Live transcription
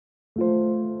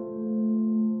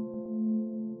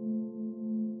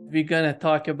we're going to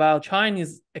talk about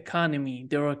Chinese economy,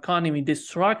 their economy, the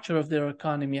structure of their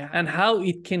economy, and how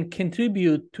it can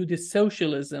contribute to the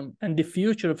socialism and the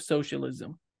future of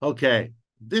socialism. Okay,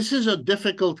 this is a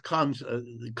difficult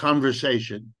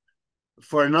conversation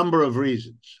for a number of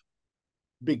reasons.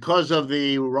 Because of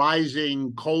the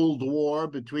rising Cold War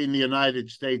between the United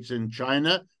States and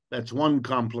China, that's one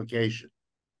complication.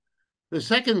 The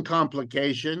second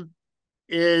complication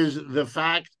is the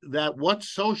fact that what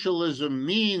socialism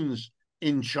means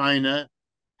in China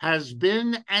has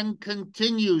been and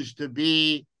continues to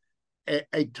be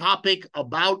a topic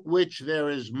about which there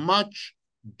is much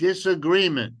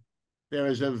disagreement. There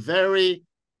is a very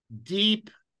deep,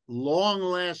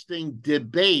 long-lasting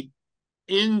debate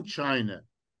in China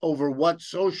over what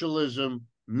socialism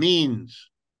means.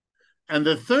 And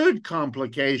the third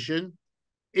complication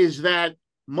is that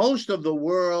most of the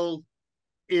world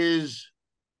is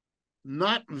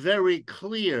not very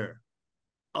clear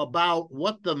about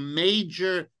what the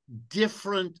major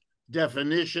different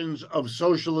definitions of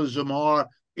socialism are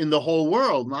in the whole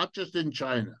world, not just in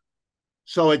China.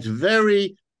 So it's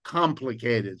very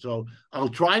complicated. So I'll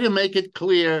try to make it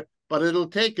clear, but it'll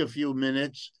take a few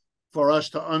minutes for us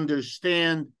to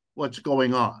understand what's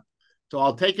going on. So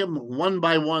I'll take them one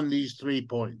by one, these 3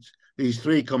 points, these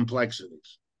 3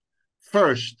 complexities.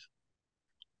 First,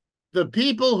 the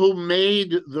people who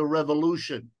made the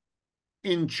revolution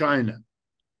in China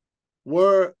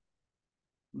were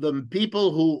the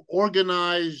people who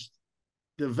organized,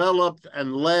 developed,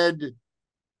 and led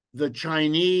the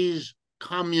Chinese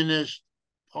Communist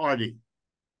Party.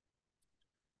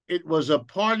 It was a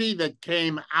party that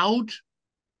came out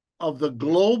of the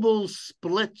global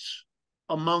splits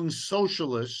among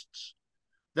socialists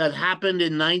that happened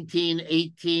in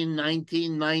 1918,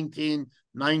 1919,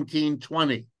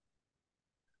 1920.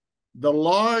 The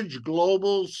large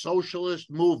global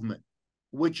socialist movement,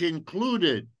 which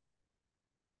included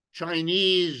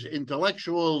Chinese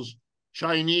intellectuals,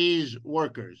 Chinese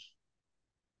workers,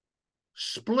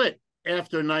 split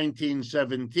after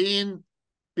 1917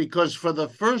 because for the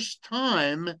first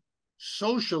time,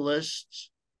 socialists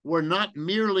were not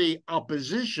merely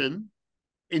opposition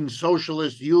in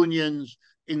socialist unions,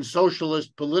 in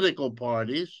socialist political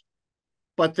parties,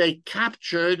 but they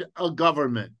captured a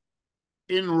government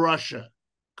in Russia,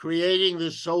 creating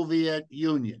the Soviet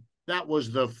Union. That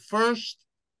was the first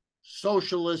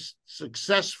socialist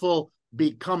successful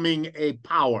becoming a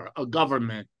power, a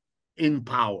government in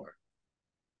power.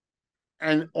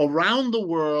 And around the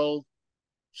world,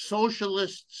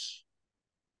 socialists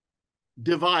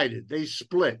divided, they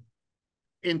split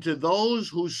into those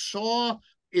who saw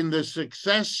in the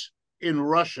success in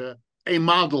Russia a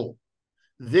model.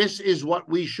 This is what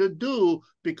we should do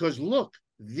because look,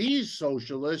 these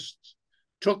socialists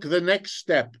took the next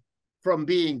step from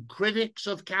being critics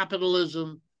of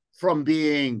capitalism, from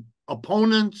being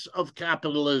opponents of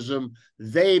capitalism.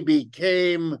 They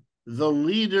became the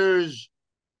leaders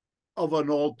of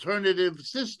an alternative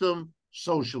system,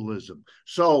 socialism.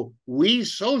 So we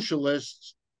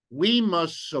socialists, we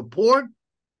must support,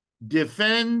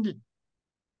 defend,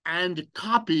 and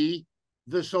copy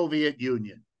the Soviet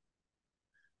Union.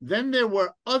 Then there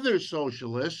were other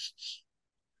socialists,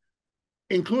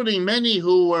 including many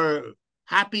who were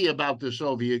happy about the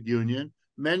Soviet Union,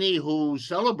 many who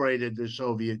celebrated the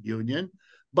Soviet Union,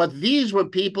 but these were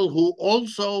people who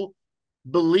also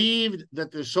believed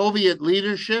that the Soviet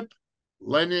leadership,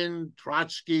 Lenin,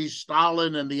 Trotsky,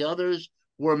 Stalin, and the others,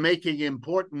 were making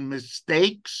important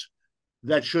mistakes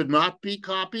that should not be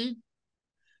copied.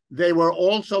 They were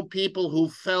also people who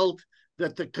felt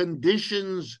that the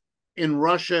conditions in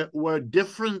Russia were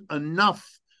different enough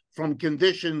from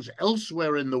conditions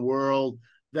elsewhere in the world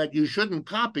that you shouldn't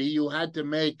copy. You had to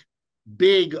make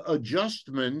big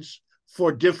adjustments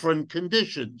for different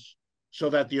conditions so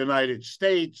that the United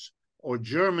States or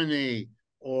Germany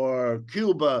or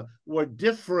Cuba were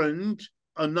different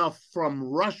enough from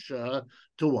Russia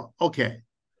to, okay.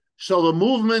 So the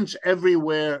movements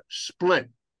everywhere split.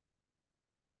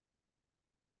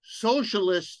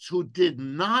 Socialists who did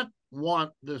not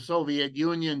want the Soviet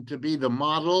Union to be the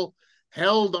model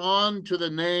held on to the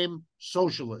name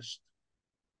socialist.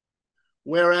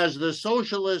 Whereas the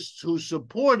socialists who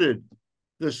supported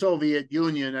the Soviet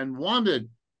Union and wanted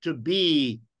to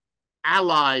be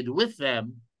allied with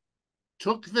them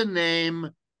took the name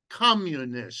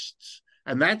communists.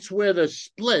 And that's where the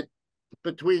split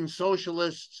between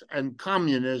socialists and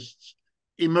communists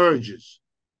emerges.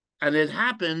 And it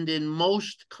happened in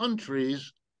most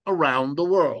countries around the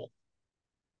world.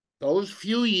 Those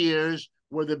few years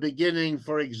were the beginning,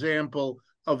 for example,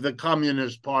 of the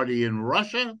Communist Party in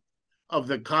Russia, of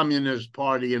the Communist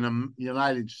Party in the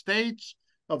United States,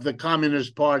 of the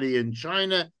Communist Party in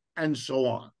China, and so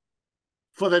on.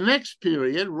 For the next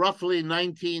period, roughly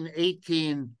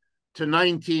 1918 to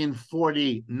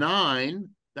 1949,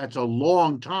 that's a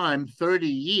long time, 30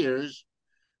 years,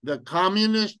 the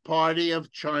Communist Party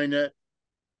of China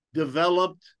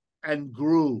developed and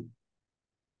grew.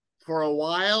 For a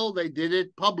while, they did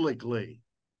it publicly,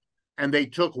 and they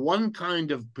took one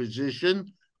kind of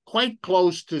position quite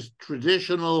close to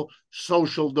traditional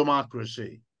social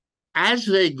democracy. As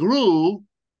they grew,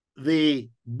 the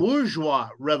bourgeois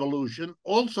revolution,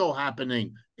 also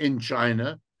happening in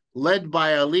China, led by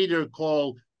a leader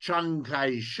called Chiang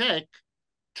Kai-shek,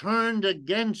 turned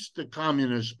against the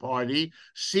Communist Party,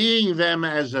 seeing them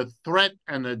as a threat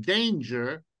and a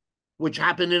danger, which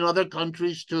happened in other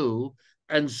countries too,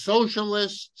 and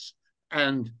socialists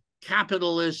and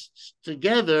capitalists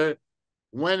together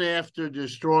went after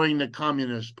destroying the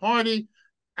Communist Party,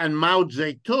 and Mao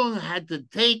Zedong had to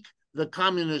take the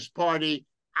Communist Party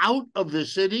out of the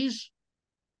cities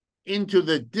into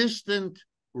the distant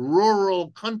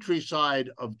rural countryside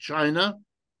of China,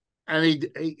 and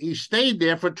he stayed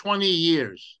there for 20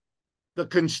 years. The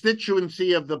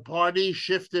constituency of the party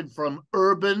shifted from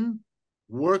urban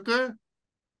worker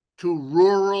to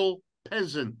rural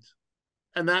peasant,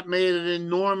 and that made an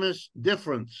enormous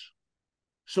difference.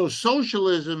 So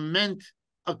socialism meant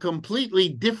a completely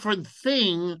different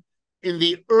thing in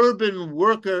the urban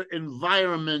worker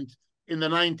environment in the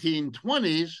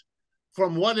 1920s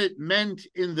from what it meant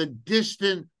in the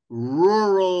distant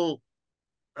rural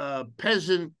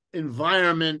peasant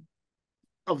environment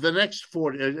of the next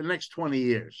 20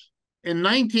 years. In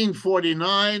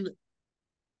 1949,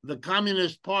 the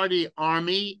Communist Party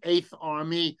Army, 8th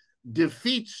Army,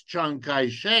 defeats Chiang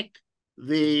Kai-shek.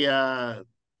 The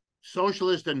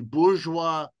socialist and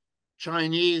bourgeois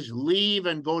Chinese leave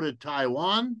and go to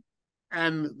Taiwan,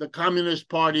 and the Communist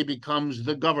Party becomes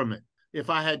the government. If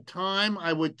I had time,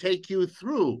 I would take you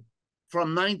through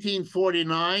from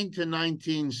 1949 to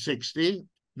 1960.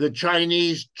 The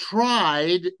Chinese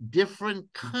tried different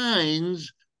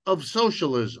kinds of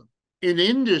socialism. In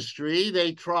industry,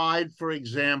 they tried, for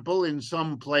example, in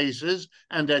some places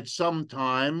and at some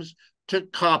times, to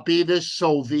copy the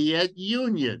Soviet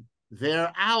Union,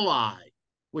 their ally,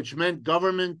 which meant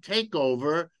government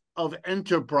takeover of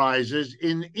enterprises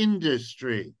in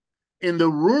industry. In the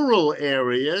rural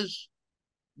areas,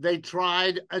 they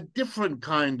tried a different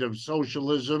kind of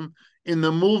socialism in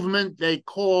the movement they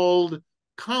called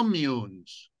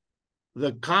communes,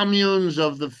 the communes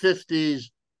of the 50s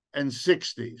and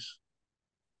 60s,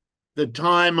 the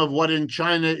time of what in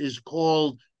China is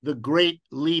called the Great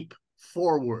Leap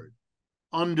Forward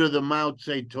under the Mao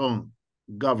Zedong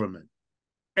government.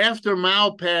 After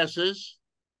Mao passes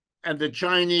and the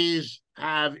Chinese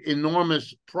have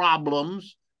enormous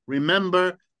problems,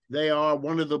 remember, they are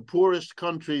one of the poorest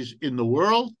countries in the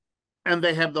world, and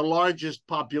they have the largest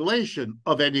population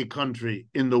of any country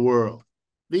in the world.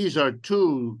 These are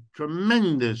two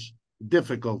tremendous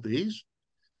difficulties,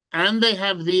 and they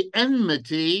have the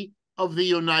enmity of the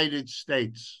United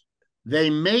States. They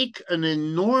make an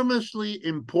enormously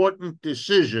important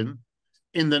decision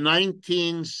in the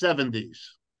 1970s.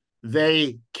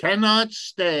 They cannot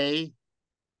stay.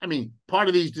 I mean, part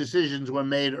of these decisions were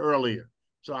made earlier,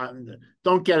 so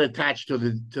don't get attached to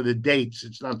the dates.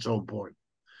 It's not so important.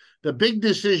 The big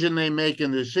decision they make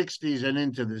in the 60s and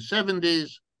into the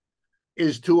 70s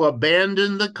is to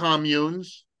abandon the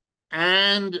communes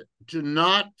and to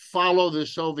not follow the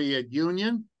Soviet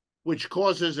Union, which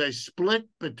causes a split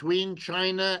between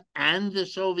China and the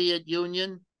Soviet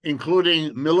Union,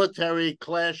 including military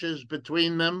clashes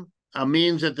between them.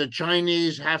 Means that the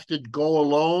Chinese have to go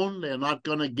alone. They're not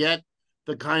going to get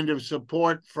the kind of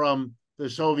support from the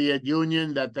Soviet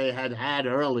Union that they had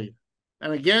earlier.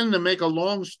 And again, to make a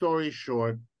long story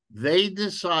short, they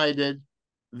decided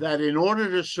that in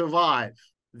order to survive,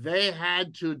 they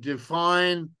had to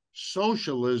define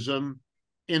socialism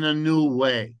in a new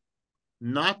way,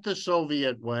 not the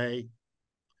Soviet way,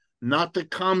 not the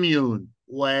commune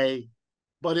way,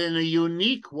 but in a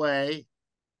unique way,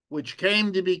 which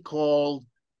came to be called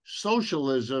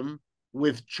socialism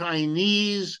with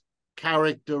Chinese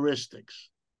characteristics.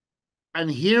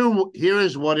 And here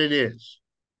is what it is.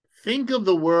 Think of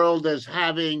the world as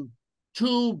having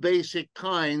two basic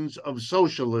kinds of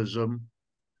socialism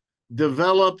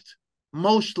developed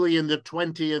mostly in the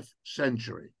 20th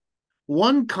century.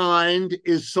 One kind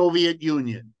is Soviet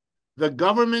Union. The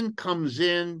government comes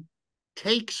in,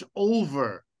 takes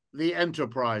over the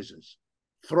enterprises,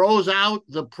 throws out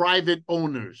the private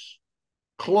owners,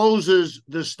 closes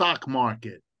the stock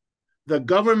market. The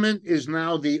government is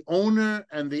now the owner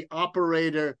and the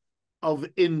operator of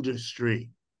industry.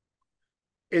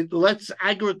 It lets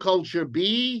agriculture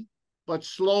be, but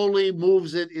slowly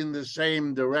moves it in the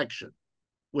same direction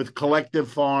with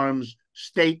collective farms,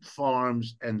 state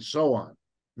farms, and so on.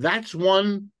 That's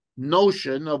one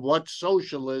notion of what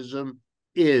socialism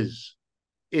is.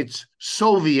 It's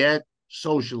Soviet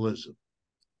socialism.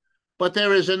 But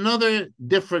there is another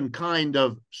different kind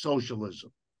of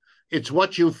socialism. It's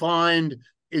what you find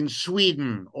in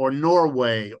Sweden or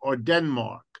Norway or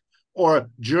Denmark or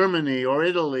Germany or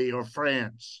Italy or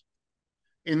France.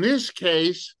 In this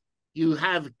case, you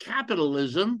have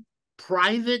capitalism,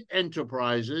 private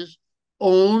enterprises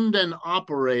owned and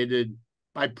operated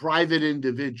by private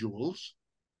individuals,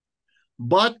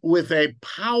 but with a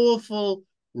powerful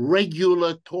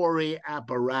regulatory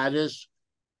apparatus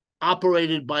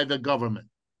operated by the government.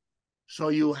 So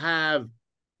you have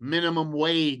minimum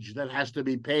wage that has to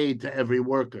be paid to every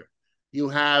worker. You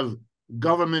have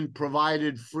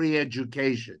government-provided free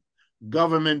education,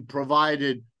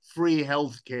 government-provided free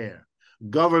health care,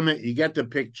 government, you get the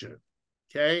picture,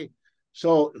 okay?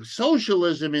 So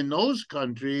socialism in those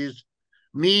countries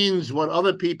means what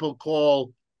other people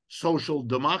call social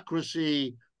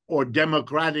democracy or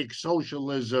democratic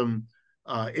socialism.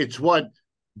 It's what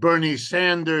Bernie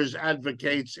Sanders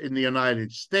advocates in the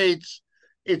United States.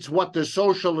 It's what the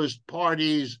socialist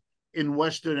parties in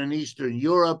Western and Eastern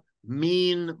Europe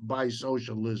mean by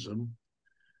socialism.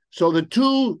 So the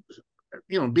two,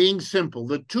 being simple,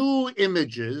 the two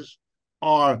images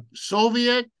are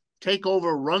Soviet, take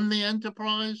over, run the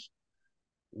enterprise,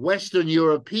 Western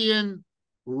European,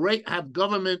 have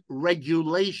government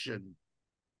regulation,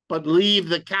 but leave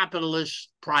the capitalists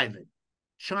private.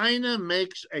 China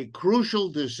makes a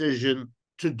crucial decision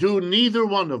to do neither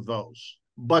one of those,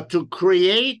 but to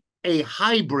create a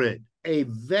hybrid, a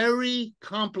very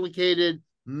complicated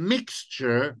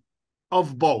mixture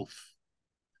of both,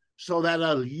 so that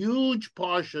a huge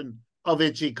portion of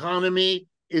its economy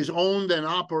is owned and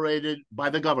operated by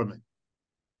the government.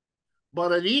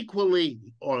 But an equally,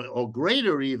 or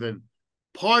greater even,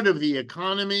 part of the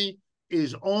economy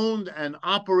is owned and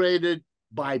operated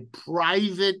by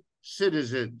private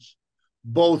citizens,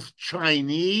 both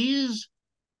Chinese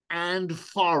and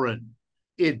foreign.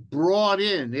 It brought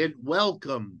in, it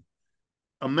welcomed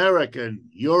American,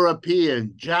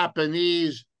 European,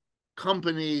 Japanese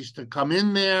companies to come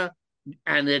in there,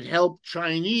 and it helped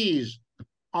Chinese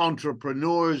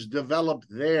entrepreneurs develop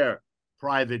their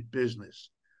private business.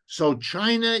 So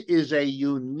China is a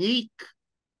unique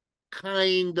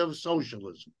kind of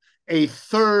socialism, a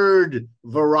third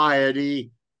variety,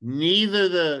 neither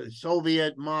the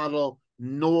Soviet model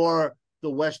nor the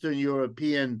Western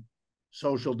European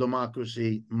social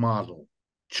democracy model.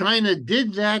 China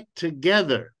did that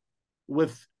together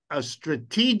with a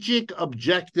strategic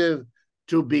objective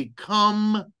to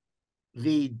become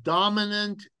the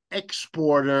dominant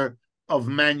exporter of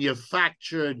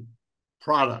manufactured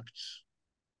products.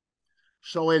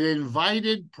 So it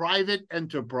invited private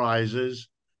enterprises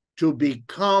to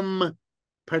become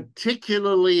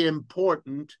particularly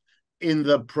important in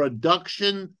the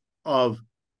production of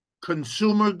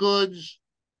consumer goods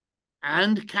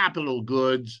and capital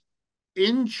goods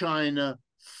in China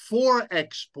for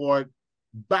export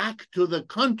back to the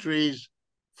countries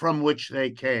from which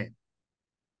they came.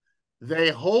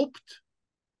 They hoped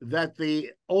that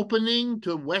the opening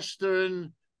to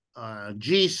Western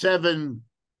G7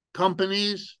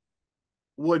 companies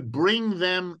would bring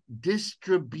them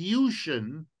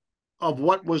distribution of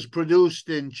what was produced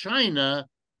in China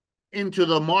into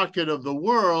the market of the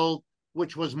world,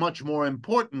 which was much more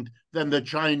important than the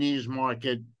Chinese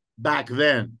market back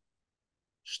then,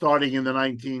 starting in the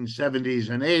 1970s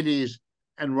and 80s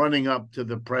and running up to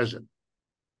the present.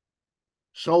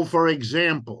 So, for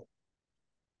example,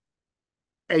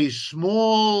 a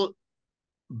small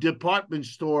department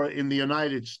store in the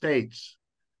United States,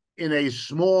 in a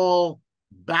small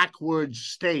backward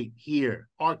state here,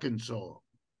 Arkansas,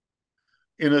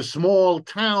 in a small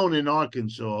town in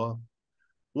Arkansas,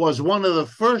 was one of the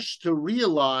first to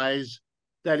realize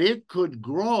that it could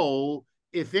grow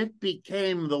if it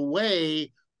became the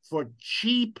way for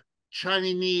cheap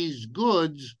Chinese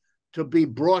goods to be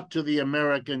brought to the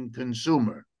American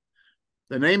consumer.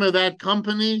 The name of that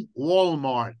company,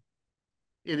 Walmart.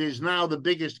 It is now the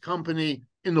biggest company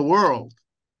in the world.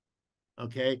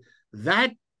 Okay,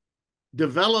 that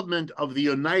development of the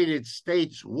United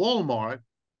States Walmart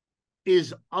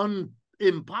is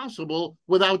impossible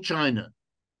without China.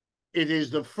 It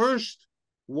is the first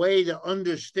way to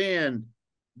understand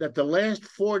that the last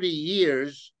 40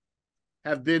 years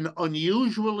have been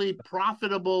unusually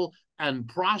profitable and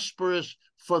prosperous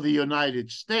for the United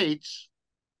States,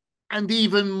 and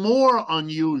even more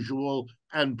unusual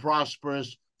and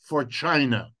prosperous for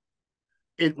China.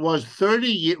 It was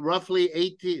roughly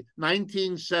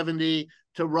 1970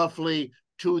 to roughly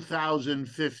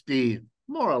 2015,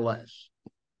 more or less,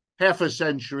 half a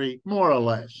century, more or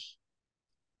less.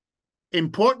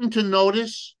 Important to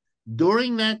notice,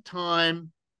 during that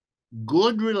time,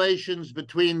 good relations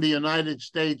between the United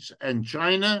States and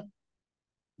China,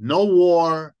 no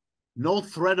war, no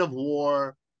threat of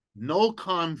war, no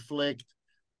conflict,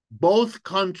 both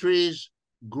countries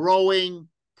growing,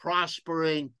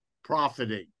 prospering,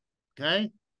 profiting,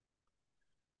 okay?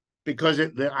 Because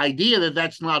the idea that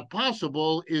that's not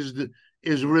possible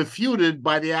is refuted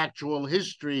by the actual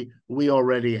history we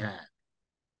already had.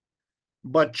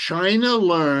 But China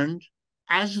learned,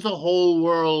 as the whole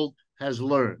world has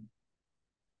learned,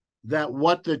 that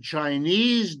what the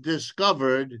Chinese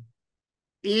discovered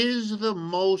is the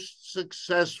most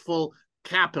successful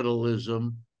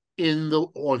capitalism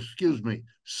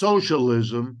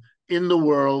socialism in the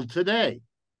world today.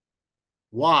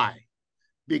 Why?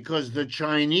 Because the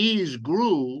Chinese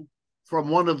grew from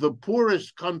one of the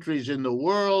poorest countries in the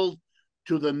world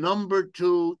to the number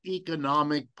 2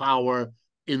 economic power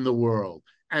in the world.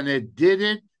 And it did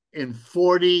it in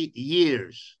 40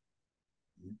 years.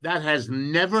 That has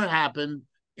never happened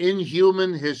in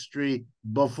human history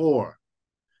before.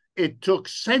 It took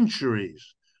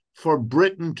centuries for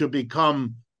Britain to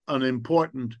become an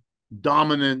important,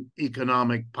 dominant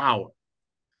economic power.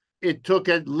 It took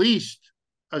at least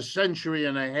a century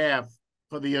and a half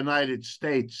for the United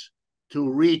States to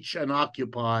reach and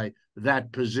occupy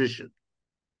that position.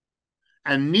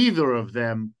 And neither of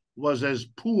them was as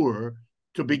poor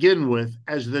to begin with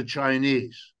as the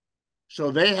Chinese.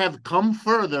 So they have come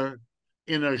further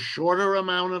in a shorter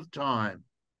amount of time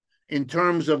in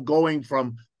terms of going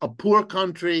from a poor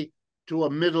country to a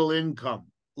middle income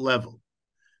level.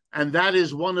 And that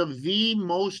is one of the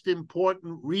most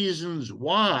important reasons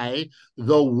why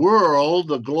the world,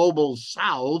 the global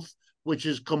South, which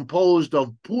is composed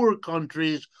of poor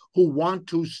countries who want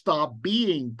to stop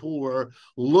being poor,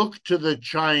 look to the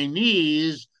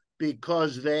Chinese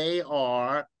because they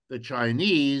are, the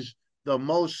Chinese, the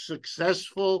most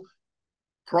successful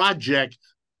project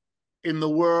in the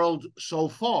world so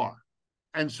far.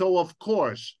 And so, of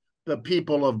course, the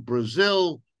people of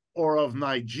Brazil or of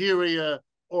Nigeria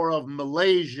or of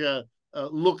Malaysia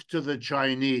look to the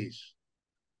Chinese.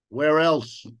 Where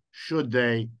else should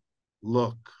they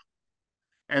look?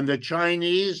 And the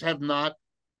Chinese have not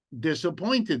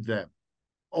disappointed them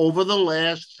over the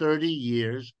last 30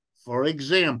 years, for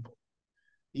example.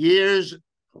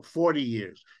 40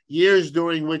 years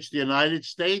during which the United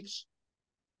States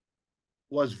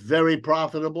was very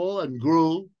profitable and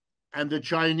grew, and the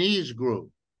Chinese grew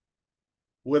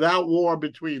without war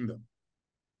between them.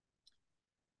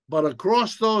 But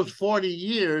across those 40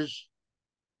 years,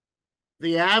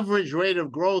 the average rate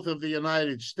of growth of the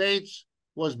United States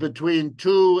was between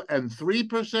 2 and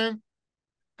 3%,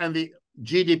 and the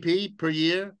GDP per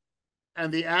year,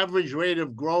 and the average rate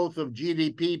of growth of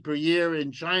GDP per year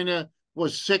in China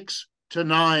was 6 to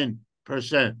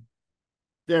 9%.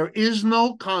 There is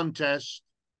no contest.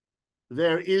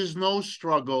 There is no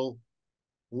struggle.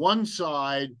 One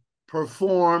side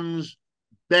performs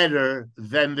better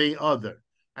than the other.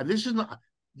 And this is not,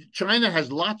 China has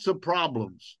lots of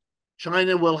problems.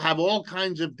 China will have all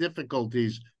kinds of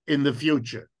difficulties in the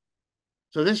future.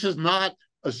 So this is not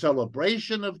a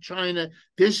celebration of China.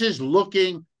 This is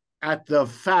looking at the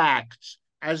facts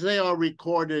as they are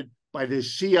recorded by the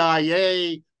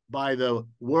CIA, by the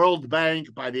World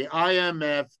Bank, by the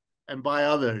IMF, and by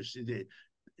others.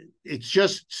 It's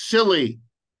just silly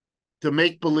to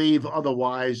make believe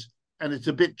otherwise, and it's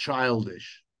a bit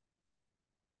childish.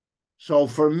 So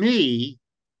for me,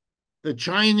 the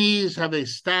Chinese have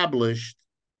established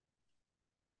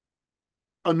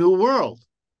a new world.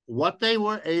 What they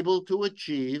were able to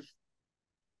achieve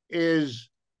is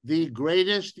the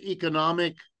greatest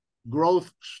economic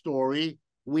growth story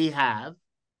we have.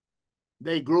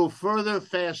 They grew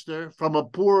faster from a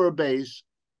poorer base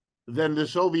than the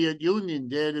Soviet Union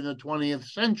did in the 20th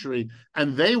century,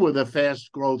 and they were the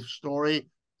fast growth story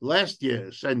last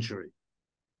century.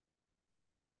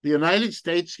 The United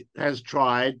States has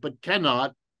tried but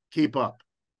cannot keep up.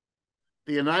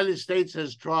 The United States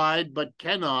has tried but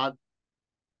cannot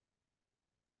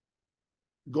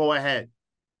go ahead.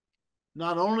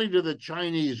 Not only do the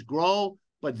Chinese grow,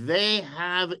 but they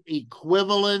have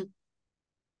equivalent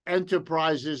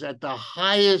enterprises at the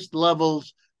highest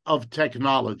levels of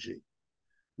technology.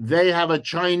 They have a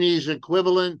Chinese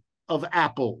equivalent of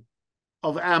Apple,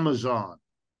 of Amazon,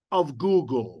 of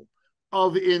Google,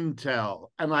 of Intel,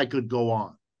 and I could go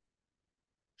on.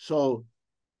 So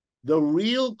the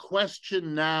real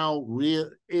question now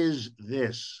is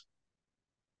this.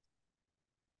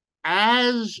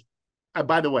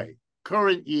 By the way,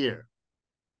 current year,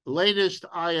 latest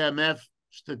IMF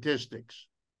statistics,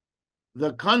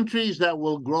 the countries that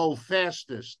will grow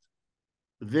fastest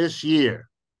this year,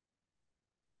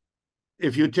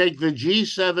 if you take the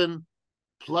G7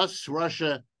 plus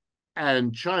Russia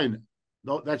and China,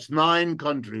 that's 9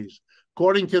 countries,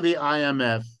 according to the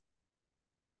IMF,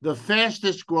 the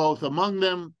fastest growth among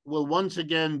them will once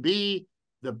again be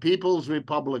the People's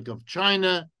Republic of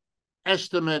China,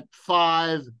 estimate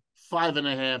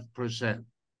 5.5%.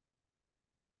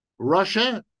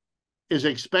 Russia is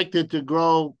expected to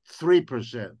grow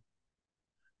 3%.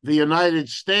 The United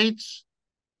States,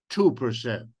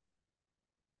 2%.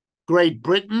 Great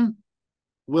Britain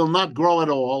will not grow at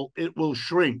all. It will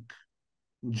shrink.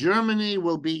 Germany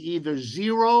will be either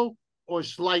 0 or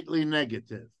slightly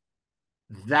negative.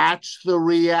 That's the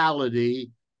reality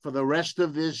for the rest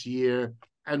of this year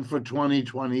and for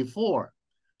 2024.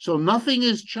 So nothing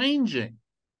is changing.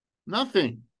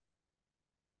 Nothing.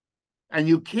 And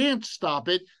you can't stop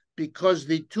it because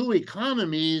the two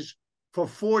economies for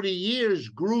 40 years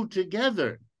grew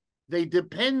together. They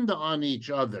depend on each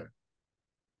other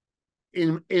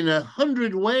in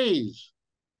 100 ways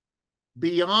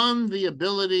beyond the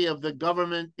ability of the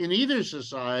government in either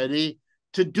society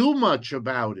to do much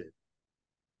about it.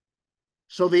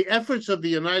 So the efforts of the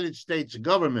United States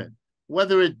government,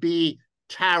 whether it be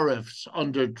tariffs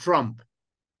under Trump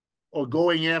or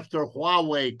going after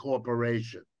Huawei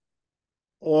Corporation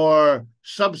or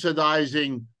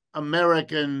subsidizing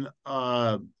American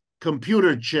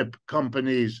computer chip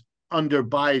companies under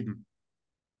Biden,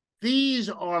 these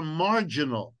are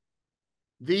marginal.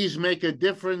 These make a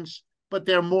difference, but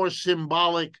they're more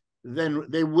symbolic than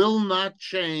they will not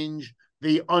change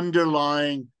the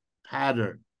underlying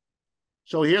pattern.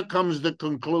 So here comes the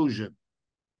conclusion.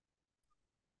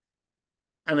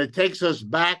 And it takes us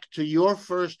back to your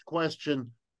first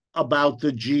question about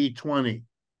the G20.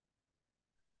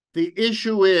 The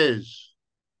issue is,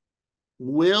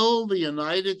 will the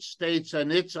United States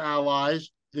and its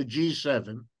allies, the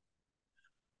G7,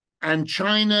 and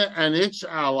China and its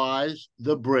allies,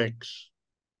 the BRICS,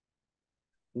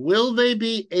 will they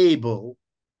be able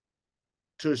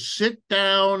to sit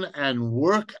down and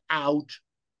work out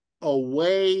a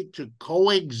way to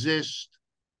coexist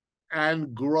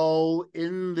and grow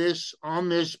on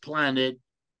this planet,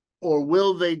 or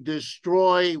will they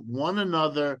destroy one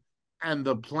another and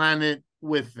the planet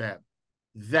with them?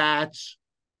 That's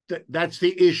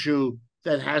the issue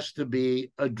that has to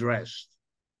be addressed.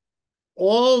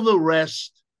 All the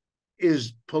rest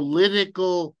is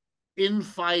political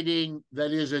infighting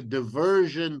that is a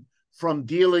diversion from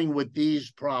dealing with these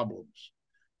problems.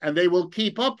 And they will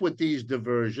keep up with these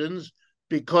diversions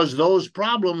because those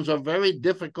problems are very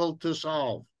difficult to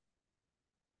solve.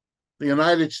 The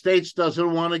United States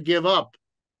doesn't want to give up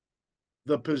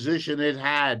the position it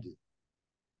had.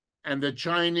 And the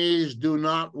Chinese do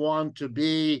not want to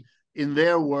be, in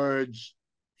their words,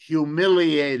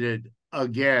 humiliated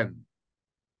again.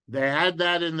 They had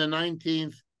that in the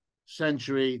 19th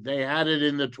century. They had it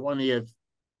in the 20th.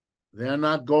 They're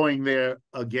not going there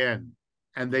again.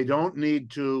 And they don't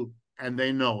need to, and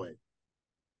they know it.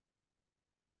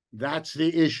 That's the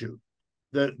issue.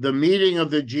 The meeting of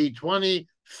the G20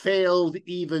 failed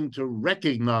even to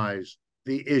recognize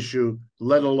the issue,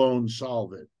 let alone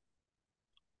solve it.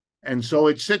 And so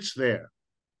it sits there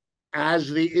as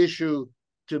the issue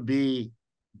to be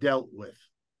dealt with.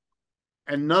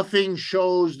 And nothing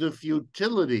shows the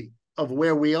futility of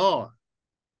where we are.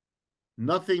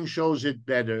 Nothing shows it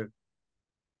better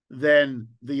than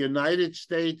the United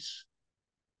States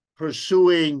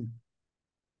pursuing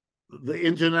the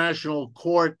international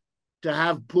court to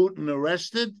have Putin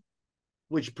arrested,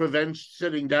 which prevents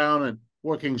sitting down and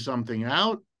working something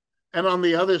out. And on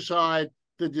the other side,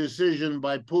 the decision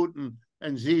by Putin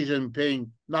and Xi Jinping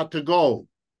not to go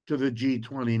to the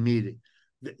G20 meeting.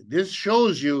 This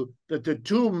shows you that the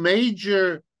two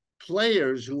major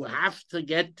players who have to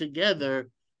get together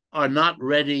are not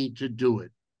ready to do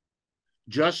it.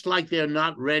 Just like they're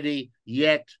not ready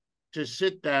yet to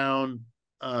sit down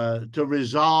to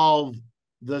resolve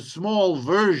the small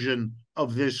version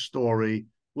of this story,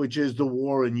 which is the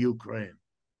war in Ukraine.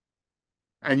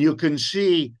 And you can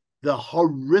see the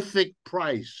horrific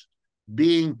price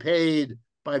being paid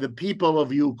by the people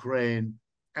of Ukraine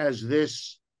as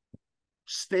this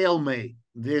stalemate,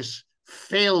 this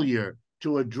failure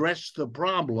to address the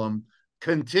problem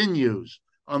continues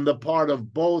on the part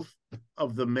of both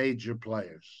of the major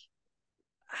players.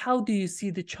 How do you see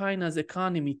the China's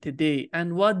economy today,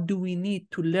 and what do we need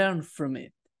to learn from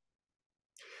it?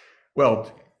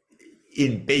 Well,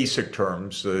 in basic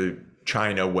terms,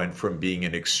 China went from being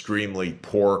an extremely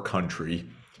poor country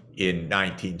in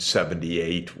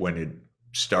 1978 when it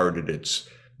started its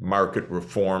market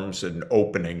reforms and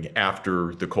opening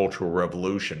after the Cultural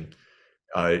Revolution.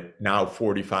 Now,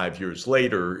 45 years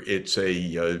later, it's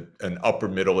an upper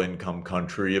middle income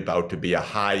country about to be a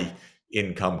high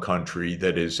income country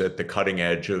that is at the cutting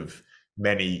edge of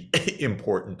many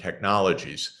important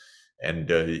technologies. And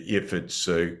if it's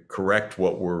correct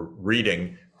what we're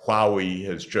reading, Huawei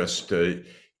has just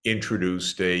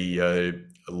introduced a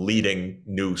leading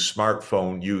new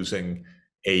smartphone using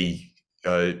a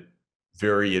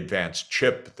very advanced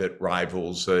chip that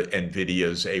rivals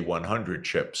NVIDIA's A100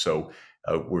 chip. So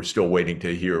we're still waiting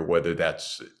to hear whether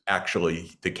that's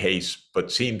actually the case,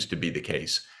 but seems to be the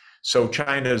case. So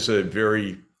China's a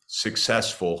very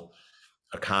successful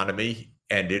economy,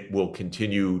 and it will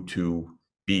continue to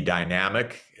be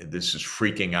dynamic. This is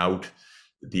freaking out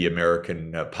the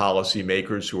American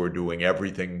policymakers who are doing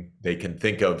everything they can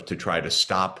think of to try to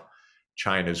stop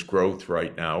China's growth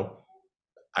right now.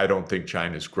 I don't think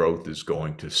China's growth is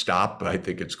going to stop. I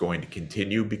think it's going to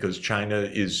continue because China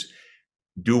is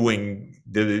doing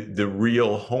the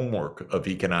real homework of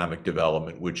economic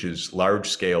development, which is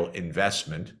large-scale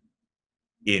investment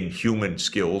in human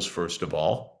skills, first of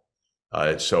all.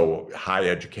 So high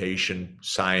education,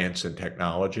 science, and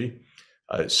technology.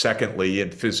 Secondly,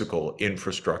 in physical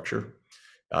infrastructure,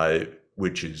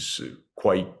 which is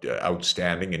quite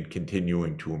outstanding and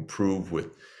continuing to improve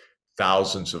with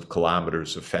thousands of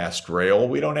kilometers of fast rail.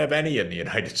 We don't have any in the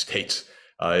United States,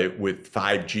 with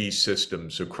 5G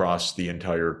systems across the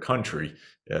entire country,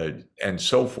 and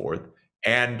so forth,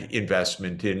 and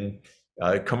investment in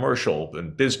commercial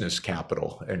and business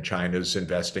capital. And China's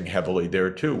investing heavily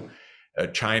there too.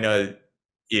 China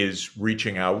is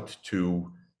reaching out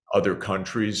to other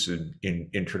countries in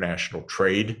international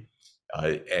trade,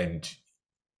 and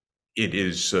it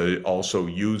is also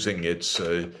using its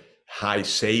high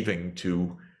saving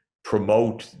to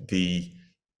promote the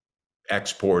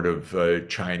export of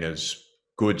China's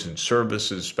goods and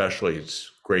services, especially its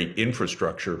great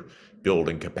infrastructure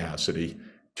building capacity,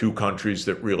 to countries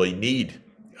that really need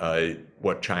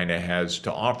what China has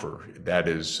to offer. That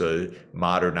is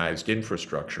modernized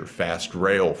infrastructure, fast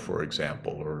rail, for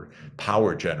example, or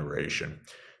power generation.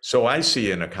 So I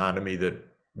see an economy that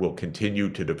will continue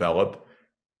to develop,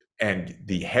 and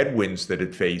the headwinds that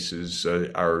it faces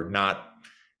are not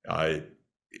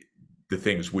the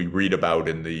things we read about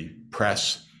in the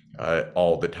press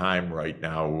all the time right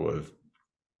now, of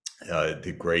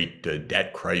the great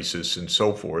debt crisis and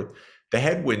so forth. The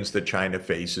headwinds that China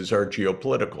faces are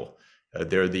geopolitical.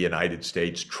 They're the United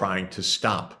States trying to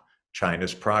stop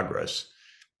China's progress.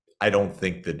 I don't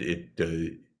think that it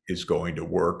is going to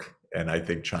work, and I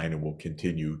think China will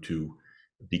continue to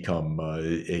become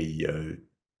a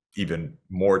even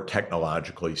more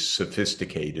technologically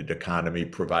sophisticated economy,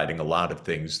 providing a lot of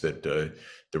things that the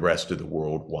rest of the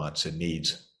world wants and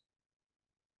needs.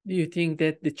 Do you think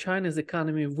that the China's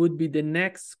economy would be the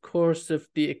next course of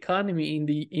the economy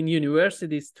in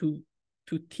universities to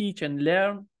teach and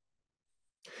learn?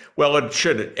 Well, it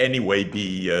should anyway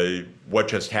be what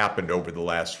just happened over the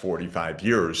last 45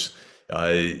 years,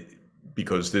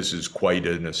 because this is quite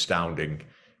an astounding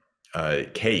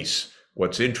case.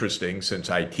 What's interesting, since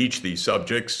I teach these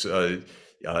subjects,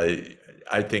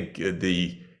 I think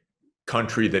the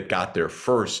country that got there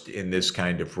first in this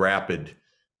kind of rapid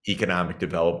economic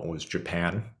development was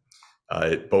Japan,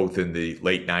 both in the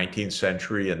late 19th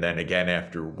century and then again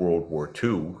after World War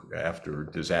II, after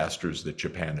disasters that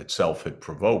Japan itself had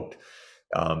provoked.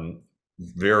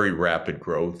 Very rapid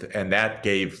growth, and that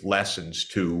gave lessons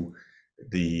to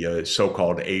the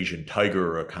so-called Asian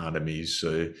tiger economies,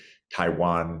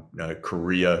 Taiwan,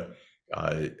 Korea,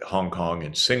 Hong Kong,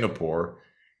 and Singapore,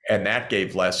 and that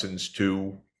gave lessons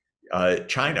to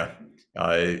China.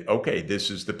 Okay, this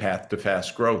is the path to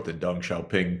fast growth, and Deng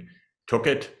Xiaoping took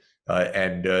it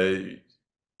and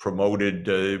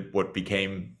promoted what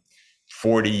became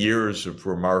 40 years of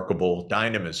remarkable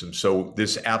dynamism. So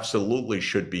this absolutely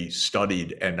should be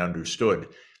studied and understood.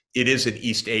 It is an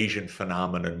East Asian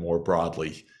phenomenon more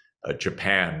broadly.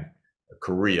 Japan,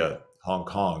 Korea, Hong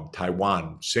Kong,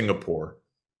 Taiwan, Singapore,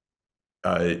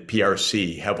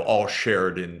 PRC have all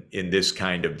shared in this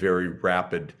kind of very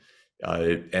rapid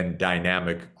and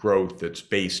dynamic growth that's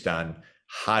based on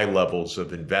high levels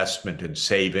of investment and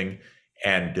saving,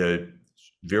 and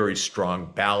very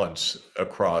strong balance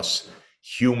across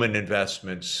human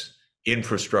investments,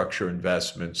 infrastructure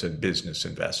investments and business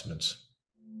investments.